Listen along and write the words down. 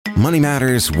Money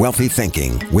Matters Wealthy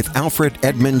Thinking with Alfred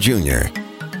Edmond Jr.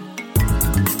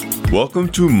 Welcome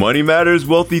to Money Matters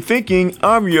Wealthy Thinking.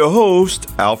 I'm your host,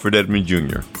 Alfred Edmond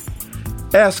Jr.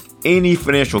 Ask any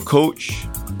financial coach,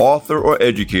 author, or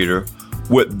educator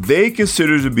what they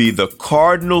consider to be the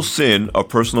cardinal sin of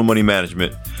personal money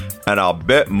management, and I'll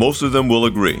bet most of them will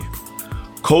agree.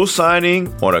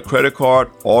 Co-signing on a credit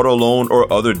card, auto loan,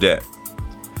 or other debt.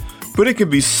 But it can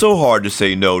be so hard to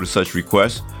say no to such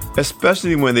requests,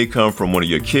 especially when they come from one of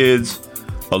your kids,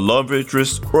 a love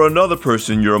interest, or another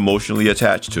person you're emotionally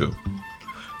attached to.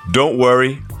 Don't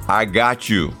worry, I got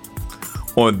you.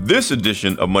 On this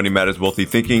edition of Money Matters Wealthy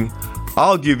Thinking,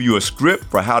 I'll give you a script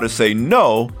for how to say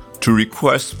no to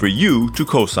requests for you to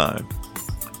co-sign.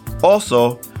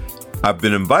 Also, I've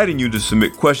been inviting you to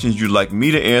submit questions you'd like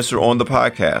me to answer on the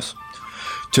podcast.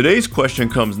 Today's question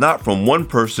comes not from one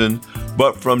person,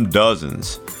 but from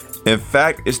dozens. In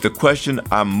fact, it's the question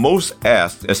I'm most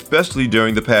asked, especially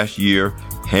during the past year,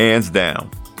 hands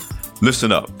down.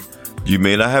 Listen up. You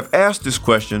may not have asked this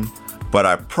question, but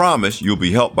I promise you'll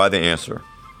be helped by the answer.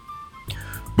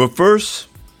 But first,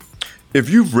 if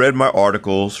you've read my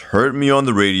articles, heard me on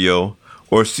the radio,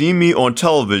 or seen me on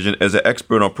television as an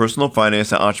expert on personal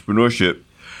finance and entrepreneurship,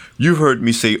 you've heard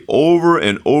me say over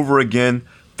and over again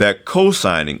that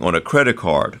co-signing on a credit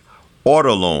card,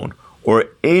 auto loan, or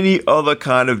any other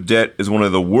kind of debt is one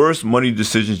of the worst money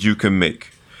decisions you can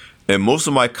make. And most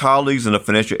of my colleagues in the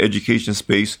financial education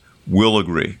space will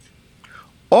agree.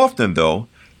 Often, though,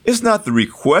 it's not the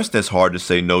request that's hard to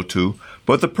say no to,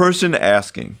 but the person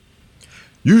asking.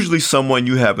 Usually someone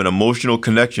you have an emotional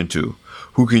connection to,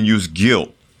 who can use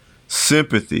guilt,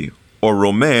 sympathy, or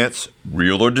romance,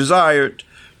 real or desired,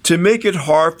 to make it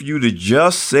hard for you to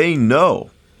just say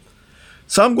no.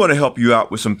 So I'm going to help you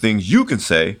out with some things you can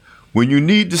say when you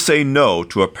need to say no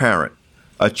to a parent,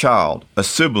 a child, a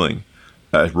sibling,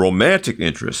 a romantic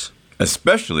interest,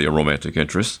 especially a romantic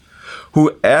interest,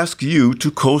 who asks you to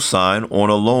co-sign on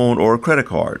a loan or a credit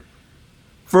card.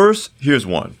 First, here's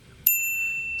one.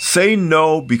 Say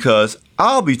no because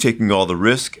I'll be taking all the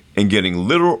risk and getting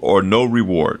little or no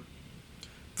reward.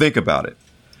 Think about it.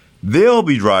 They'll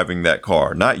be driving that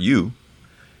car, not you.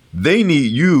 They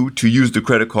need you to use the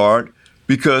credit card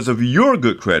because of your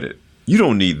good credit. You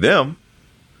don't need them.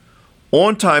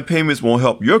 On-time payments won't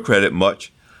help your credit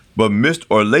much, but missed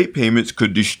or late payments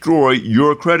could destroy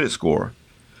your credit score.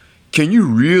 Can you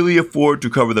really afford to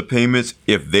cover the payments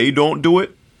if they don't do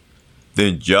it?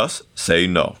 Then just say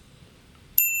no.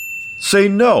 Say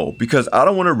no because I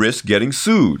don't want to risk getting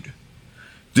sued.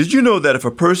 Did you know that if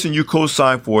a person you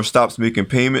co-sign for stops making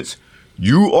payments,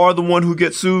 you are the one who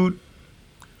gets sued?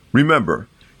 Remember,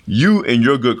 you and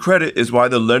your good credit is why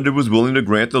the lender was willing to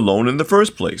grant the loan in the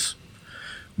first place.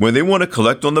 When they want to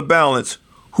collect on the balance,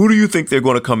 who do you think they're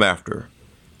going to come after?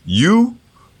 You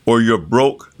or your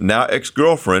broke, now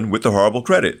ex-girlfriend with the horrible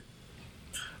credit?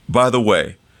 By the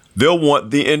way, they'll want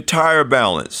the entire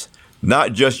balance,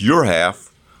 not just your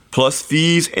half, plus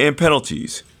fees and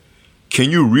penalties. Can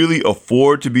you really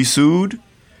afford to be sued?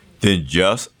 Then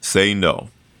just say no.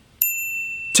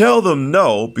 Tell them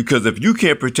no, because if you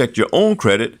can't protect your own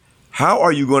credit, how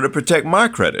are you going to protect my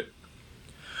credit?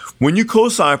 When you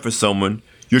co-sign for someone,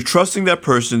 you're trusting that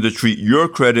person to treat your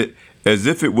credit as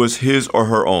if it was his or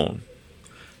her own.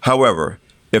 However,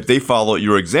 if they followed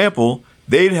your example,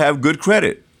 they'd have good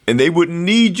credit, and they wouldn't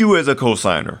need you as a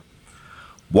co-signer.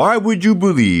 Why would you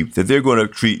believe that they're going to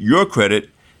treat your credit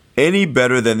any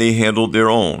better than they handled their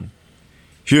own?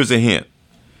 Here's a hint.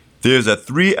 There's a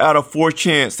 3 out of 4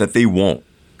 chance that they won't.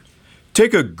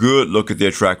 Take a good look at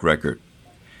their track record.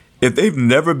 If they've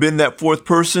never been that fourth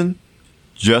person,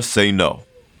 just say no.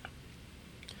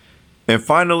 And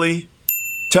finally,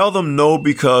 tell them no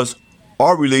because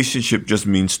our relationship just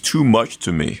means too much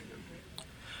to me.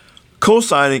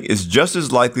 Co-signing is just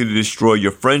as likely to destroy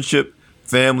your friendship,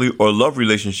 family, or love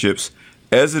relationships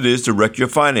as it is to wreck your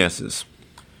finances.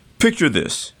 Picture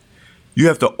this. You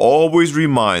have to always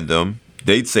remind them,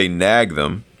 they'd say nag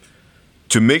them,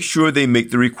 to make sure they make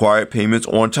the required payments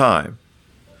on time.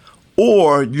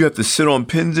 Or you have to sit on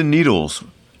pins and needles,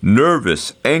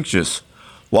 nervous, anxious,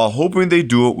 while hoping they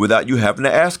do it without you having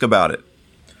to ask about it.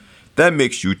 That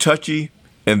makes you touchy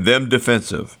and them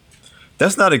defensive.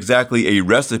 That's not exactly a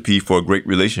recipe for a great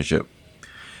relationship.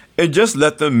 And just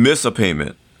let them miss a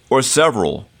payment, or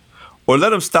several, or let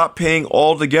them stop paying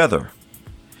altogether.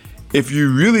 If you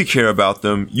really care about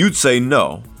them, you'd say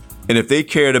no. And if they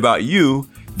cared about you,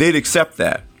 they'd accept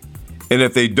that. And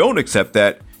if they don't accept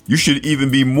that, you should even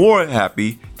be more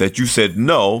happy that you said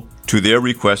no to their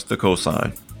request to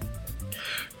co-sign.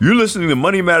 You're listening to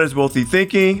Money Matters Wealthy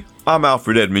Thinking. I'm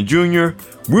Alfred Edmond Jr.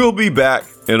 We'll be back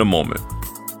in a moment.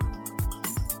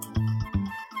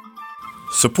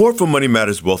 Support for Money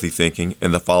Matters Wealthy Thinking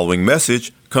and the following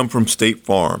message come from State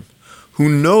Farm, who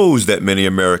knows that many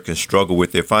Americans struggle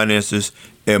with their finances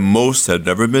and most have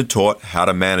never been taught how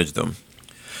to manage them.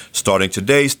 Starting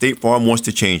today, State Farm wants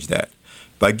to change that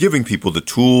by giving people the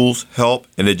tools, help,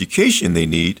 and education they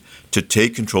need to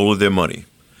take control of their money,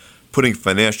 putting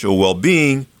financial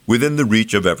well-being within the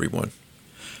reach of everyone.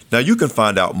 Now you can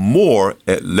find out more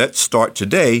at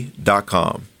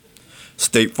letstarttoday.com.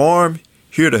 State Farm,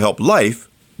 here to help life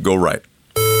go right.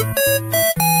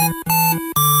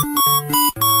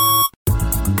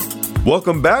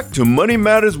 Welcome back to Money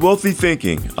Matters Wealthy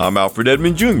Thinking. I'm Alfred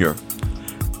Edmond Jr.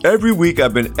 Every week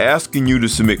I've been asking you to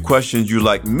submit questions you'd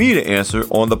like me to answer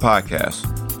on the podcast.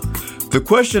 The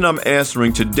question I'm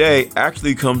answering today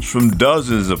actually comes from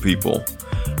dozens of people.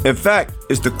 In fact,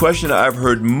 it's the question I've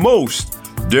heard most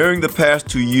during the past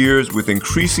 2 years with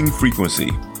increasing frequency.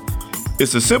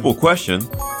 It's a simple question.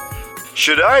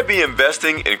 Should I be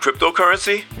investing in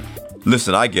cryptocurrency?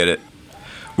 Listen, I get it.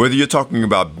 Whether you're talking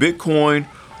about Bitcoin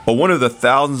or one of the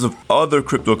thousands of other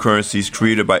cryptocurrencies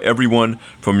created by everyone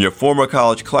from your former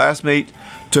college classmate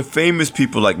to famous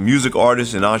people like music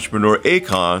artist and entrepreneur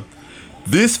Akon,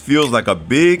 this feels like a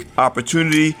big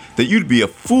opportunity that you'd be a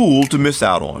fool to miss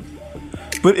out on.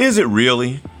 But is it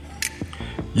really?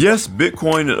 Yes,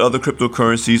 Bitcoin and other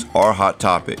cryptocurrencies are hot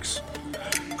topics.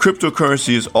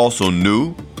 Cryptocurrency is also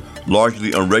new,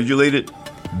 largely unregulated,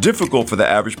 difficult for the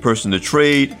average person to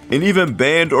trade, and even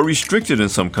banned or restricted in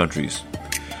some countries.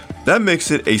 That makes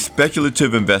it a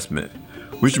speculative investment,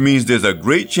 which means there's a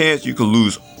great chance you could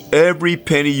lose every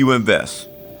penny you invest.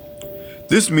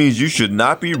 This means you should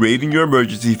not be raiding your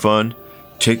emergency fund,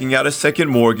 taking out a second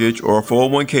mortgage or a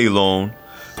 401k loan,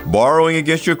 borrowing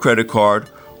against your credit card,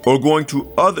 or going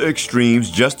to other extremes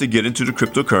just to get into the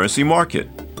cryptocurrency market.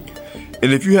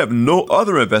 And if you have no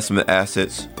other investment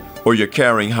assets, or you're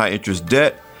carrying high interest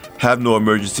debt, have no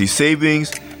emergency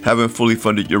savings, haven't fully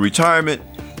funded your retirement,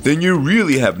 then you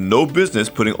really have no business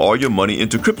putting all your money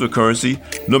into cryptocurrency,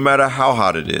 no matter how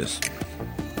hot it is.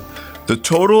 The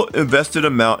total invested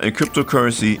amount in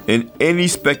cryptocurrency and any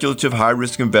speculative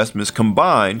high-risk investments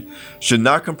combined should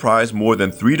not comprise more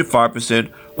than 3 to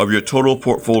 5% of your total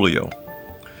portfolio.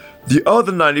 The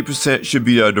other 90% should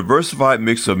be a diversified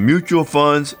mix of mutual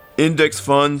funds, index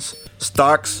funds,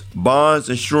 stocks, bonds,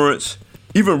 insurance,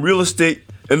 even real estate,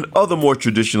 and other more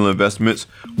traditional investments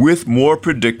with more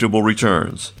predictable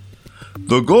returns.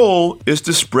 The goal is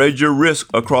to spread your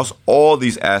risk across all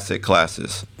these asset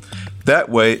classes. That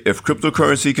way, if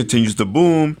cryptocurrency continues to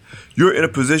boom, you're in a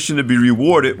position to be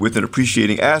rewarded with an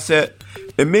appreciating asset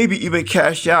and maybe even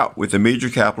cash out with a major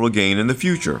capital gain in the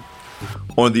future.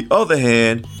 On the other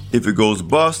hand, if it goes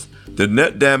bust, the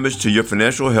net damage to your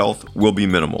financial health will be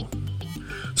minimal.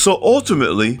 So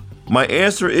ultimately, my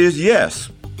answer is yes.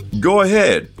 Go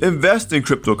ahead, invest in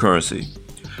cryptocurrency.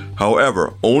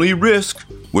 However, only risk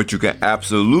what you can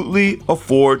absolutely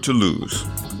afford to lose.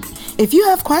 If you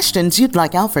have questions you'd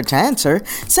like Alfred to answer,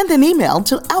 send an email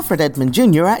to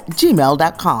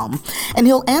alfrededmondjr@gmail.com, and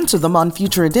he'll answer them on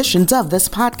future editions of this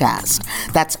podcast.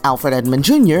 That's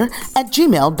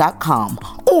alfrededmondjr@gmail.com.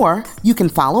 Or you can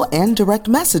follow and direct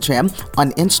message him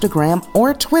on Instagram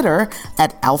or Twitter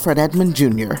at Alfred Edmond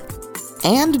Jr.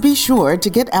 And be sure to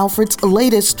get Alfred's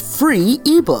latest free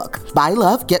ebook, Buy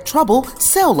Love, Get Trouble,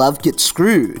 Sell Love, Get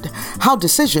Screwed. How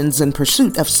decisions in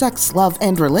pursuit of sex, love,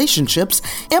 and relationships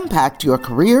impact your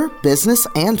career, business,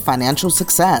 and financial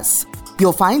success.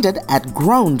 You'll find it at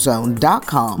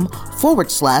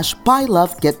grownzone.com/Buy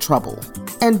Love, Get Trouble.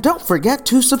 And don't forget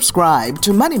to subscribe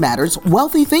to Money Matters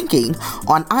Wealthy Thinking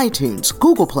on iTunes,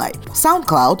 Google Play,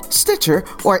 SoundCloud, Stitcher,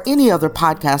 or any other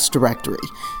podcast directory.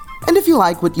 And if you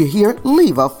like what you hear,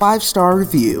 leave a 5-star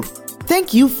review.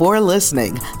 Thank you for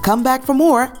listening. Come back for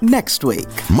more next week.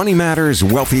 Money Matters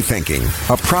Wealthy Thinking,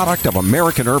 a product of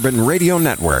American Urban Radio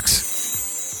Networks.